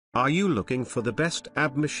Are you looking for the best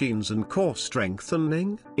ab machines and core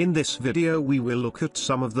strengthening? In this video we will look at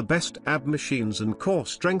some of the best ab machines and core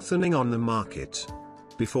strengthening on the market.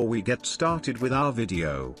 Before we get started with our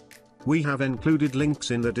video, we have included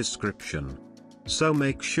links in the description. So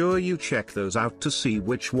make sure you check those out to see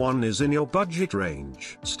which one is in your budget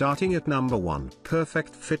range. Starting at number 1,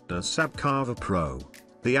 Profect Fitness Ab Carver Pro.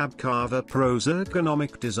 The Ab Carver Pro's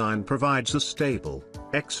ergonomic design provides a stable,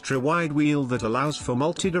 extra-wide wheel that allows for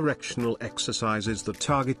multi-directional exercises that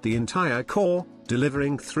target the entire core,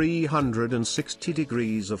 delivering 360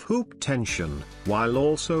 degrees of hoop tension, while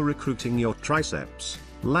also recruiting your triceps,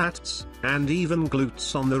 lats, and even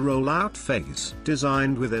glutes on the rollout phase.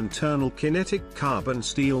 Designed with internal kinetic carbon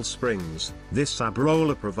steel springs, this ab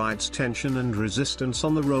roller provides tension and resistance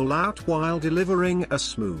on the rollout while delivering a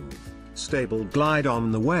smooth, stable glide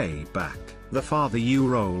on the way back. The farther you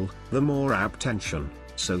roll, the more ab tension,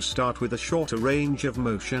 so start with a shorter range of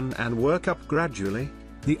motion and work up gradually.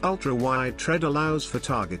 The ultra-wide tread allows for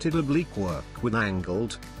targeted oblique work with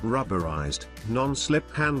angled, rubberized,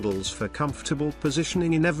 non-slip handles for comfortable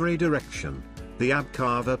positioning in every direction. The Ab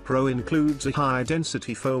Carver Pro includes a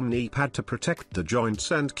high-density foam knee pad to protect the joints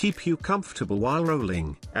and keep you comfortable while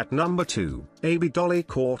rolling. At number 2, ABDolly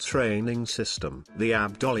Core Training System. The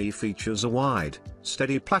ABDolly features a wide,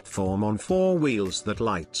 steady platform on 4 wheels that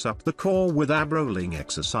lights up the core with ab rolling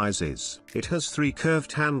exercises. It has 3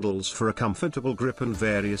 curved handles for a comfortable grip and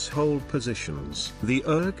various hold positions. The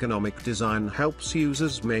ergonomic design helps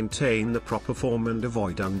users maintain the proper form and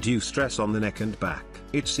avoid undue stress on the neck and back.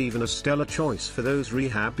 It's even a stellar choice for those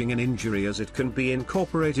rehabbing an injury, as it can be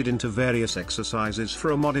incorporated into various exercises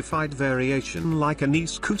for a modified variation like a knee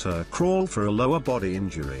scooter crawl for a lower body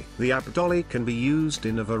injury. The ABDolly can be used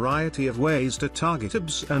in a variety of ways to target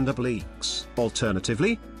abs and obliques.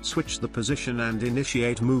 Alternatively, switch the position and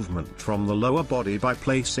initiate movement from the lower body by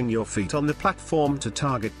placing your feet on the platform to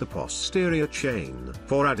target the posterior chain.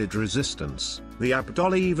 For added resistance, the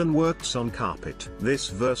ABDolly even works on carpet. This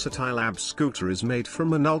versatile ab scooter is made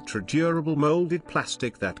from an ultra-durable molded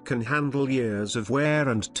plastic that can handle years of wear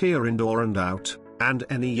and tear indoor and out, and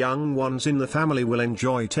any young ones in the family will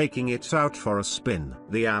enjoy taking it out for a spin.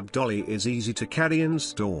 The ABDolly is easy to carry and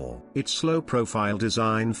store. Its low-profile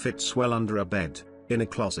design fits well under a bed, in a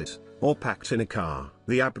closet, or packed in a car.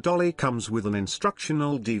 The ABDolly comes with an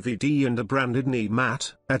instructional DVD and a branded knee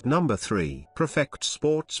mat. At number 3, Profect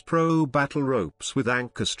Sports Pro Battle Ropes with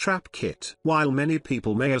Anchor Strap Kit. While many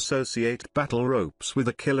people may associate battle ropes with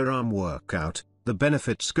a killer arm workout, the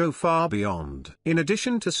benefits go far beyond. In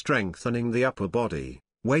addition to strengthening the upper body,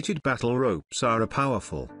 weighted battle ropes are a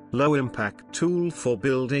powerful, low-impact tool for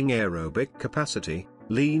building aerobic capacity,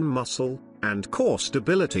 lean muscle, and core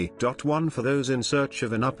stability. One for those in search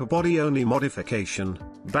of an upper body only modification,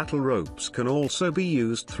 battle ropes can also be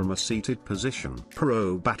used from a seated position.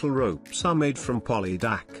 Pro battle ropes are made from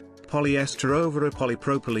poly-DAC, polyester over a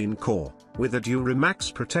polypropylene core, with a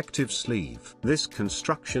Duramax protective sleeve. This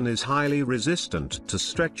construction is highly resistant to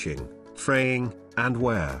stretching, fraying, and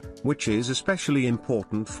wear, which is especially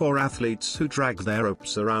important for athletes who drag their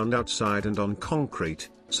ropes around outside and on concrete,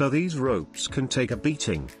 so these ropes can take a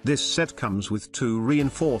beating. This set comes with 2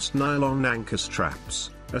 reinforced nylon anchor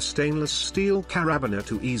straps, a stainless steel carabiner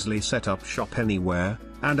to easily set up shop anywhere,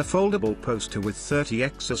 and a foldable poster with 30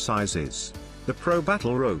 exercises. The Pro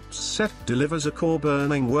Battle Ropes set delivers a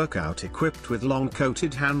core-burning workout equipped with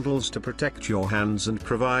long-coated handles to protect your hands and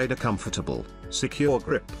provide a comfortable, secure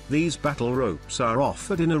grip. These battle ropes are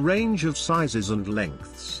offered in a range of sizes and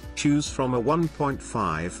lengths. Choose from a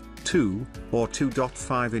 1.5, 2, or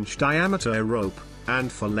 2.5-inch diameter rope,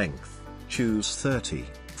 and for length, choose 30,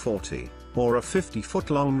 40, or a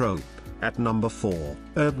 50-foot-long rope. At number 4,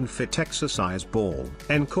 URBNFit Exercise Ball.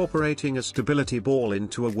 Incorporating a stability ball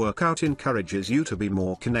into a workout encourages you to be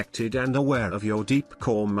more connected and aware of your deep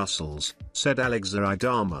core muscles, said Alexa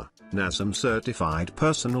Idama, NASM certified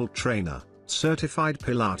personal trainer, certified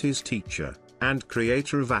Pilates teacher, and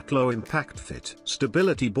creator of Low Impact Fit.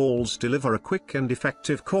 Stability balls deliver a quick and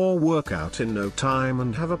effective core workout in no time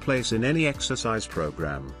and have a place in any exercise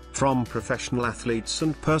program, from professional athletes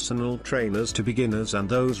and personal trainers to beginners and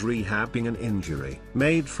those rehabbing an injury.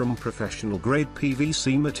 Made from professional-grade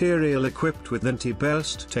PVC material equipped with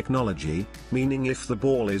anti-burst technology, meaning if the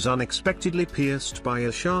ball is unexpectedly pierced by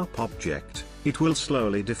a sharp object, it will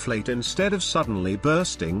slowly deflate instead of suddenly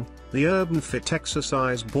bursting. The URBNFit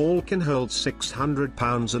exercise ball can hold 600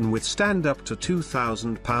 pounds and withstand up to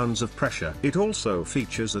 2,000 pounds of pressure. It also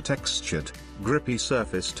features a textured, grippy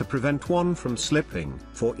surface to prevent one from slipping.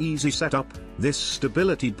 For easy setup, this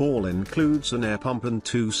stability ball includes an air pump and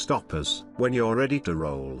 2 stoppers. When you're ready to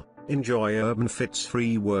roll, Enjoy URBNFit's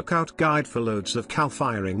free workout guide for loads of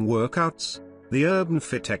cal-firing workouts. The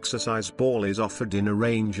URBNFit exercise ball is offered in a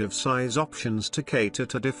range of size options to cater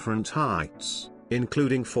to different heights,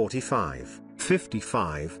 including 45,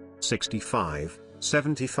 55, 65,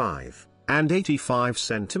 75, and 85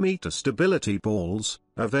 cm stability balls,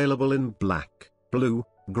 available in black, blue,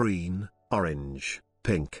 green, orange,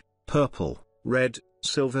 pink, purple, red,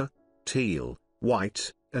 silver, teal,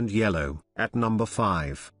 white, and yellow. At number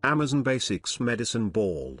 5, Amazon Basics Medicine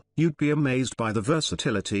Ball. You'd be amazed by the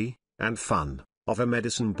versatility and fun of a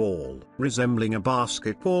medicine ball, resembling a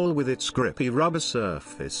basketball with its grippy rubber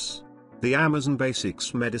surface. The Amazon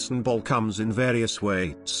Basics Medicine Ball comes in various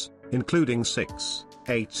weights, including 6,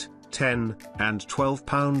 8, 10, and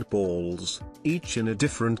 12-pound balls, each in a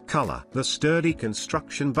different color. The sturdy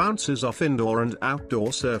construction bounces off indoor and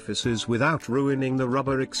outdoor surfaces without ruining the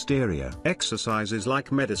rubber exterior. Exercises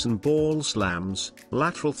like medicine ball slams,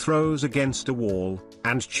 lateral throws against a wall,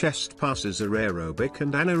 and chest passes are aerobic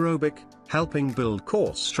and anaerobic, helping build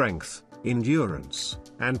core strength, endurance,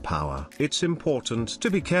 and power. It's important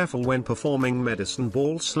to be careful when performing medicine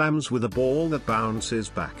ball slams with a ball that bounces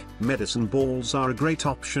back. Medicine balls are a great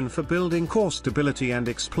option for building core stability and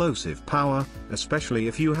explosive power, especially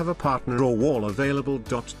if you have a partner or wall available.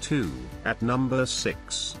 2. At number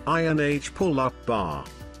 6, Iron Age Pull-Up Bar.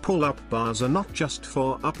 Pull-up bars are not just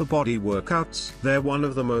for upper body workouts. They're one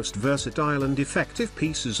of the most versatile and effective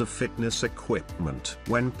pieces of fitness equipment.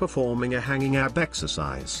 When performing a hanging ab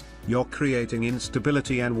exercise, you're creating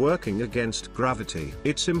instability and working against gravity.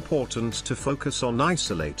 It's important to focus on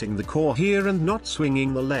isolating the core here and not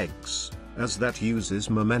swinging the legs, as that uses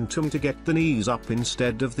momentum to get the knees up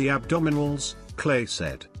instead of the abdominals. Clay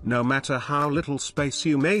said, "No matter how little space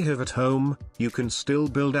you may have at home, you can still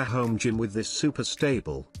build a home gym with this super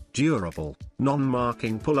stable, durable,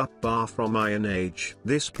 non-marking pull-up bar from Iron Age."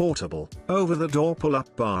 This portable, over-the-door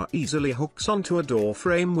pull-up bar easily hooks onto a door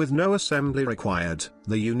frame with no assembly required.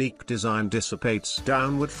 The unique design dissipates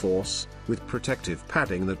downward force, with protective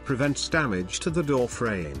padding that prevents damage to the door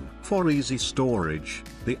frame. For easy storage,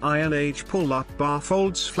 the Iron Age pull-up bar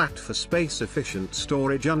folds flat for space-efficient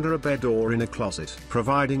storage under a bed or in a closet,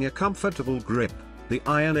 providing a comfortable grip. The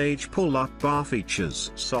Iron Age pull-up bar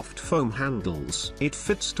features soft foam handles. It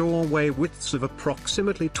fits doorway widths of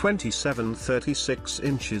approximately 27-36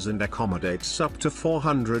 inches and accommodates up to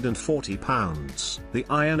 440 pounds. The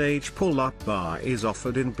Iron Age pull-up bar is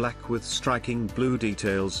offered in black with striking blue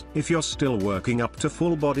details. If you're still working up to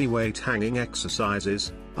full body weight hanging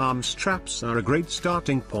exercises, arm straps are a great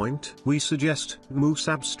starting point. We suggest Moose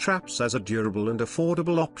Ab straps as a durable and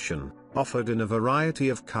affordable option, offered in a variety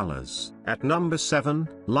of colors. At number 7,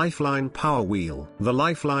 Lifeline Power Wheel. The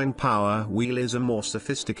Lifeline Power Wheel is a more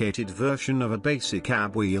sophisticated version of a basic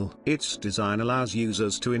ab wheel. Its design allows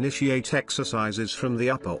users to initiate exercises from the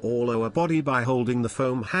upper or lower body by holding the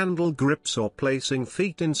foam handle grips or placing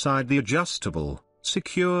feet inside the adjustable,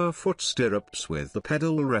 secure foot stirrups with the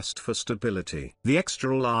pedal rest for stability. The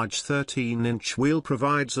extra-large 13-inch wheel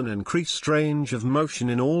provides an increased range of motion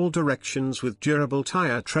in all directions with durable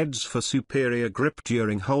tire treads for superior grip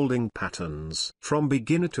during holding patterns. From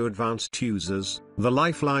beginner to advanced users, the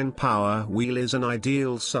Lifeline Power Wheel is an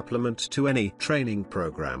ideal supplement to any training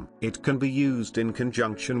program. It can be used in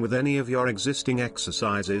conjunction with any of your existing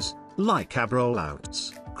exercises, like ab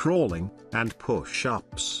rollouts, crawling, and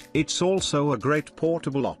push-ups. It's also a great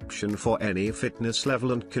portable option for any fitness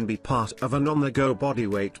level and can be part of an on-the-go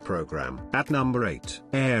bodyweight program. At number 8,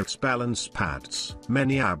 Airex Balance Pads.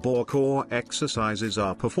 Many ab or core exercises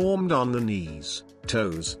are performed on the knees,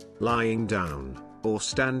 toes, lying down, or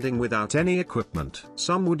standing without any equipment.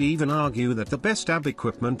 Some would even argue that the best ab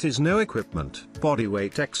equipment is no equipment.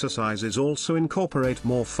 Bodyweight exercises also incorporate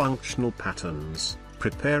more functional patterns,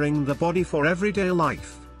 preparing the body for everyday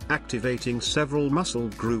life, activating several muscle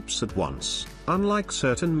groups at once. Unlike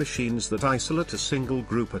certain machines that isolate a single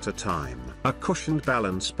group at a time, a cushioned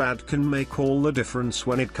balance pad can make all the difference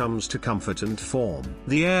when it comes to comfort and form.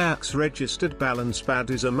 The Airex registered balance pad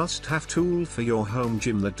is a must-have tool for your home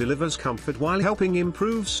gym that delivers comfort while helping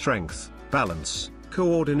improve strength, balance,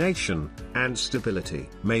 coordination, and stability.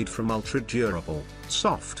 Made from ultra-durable,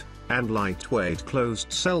 soft, and lightweight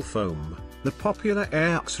closed-cell foam, the popular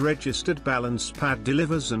Airex registered balance pad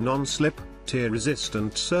delivers a non-slip,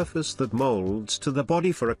 tear-resistant surface that molds to the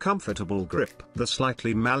body for a comfortable grip. The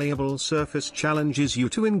slightly malleable surface challenges you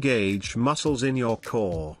to engage muscles in your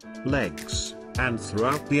core, legs, and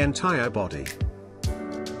throughout the entire body.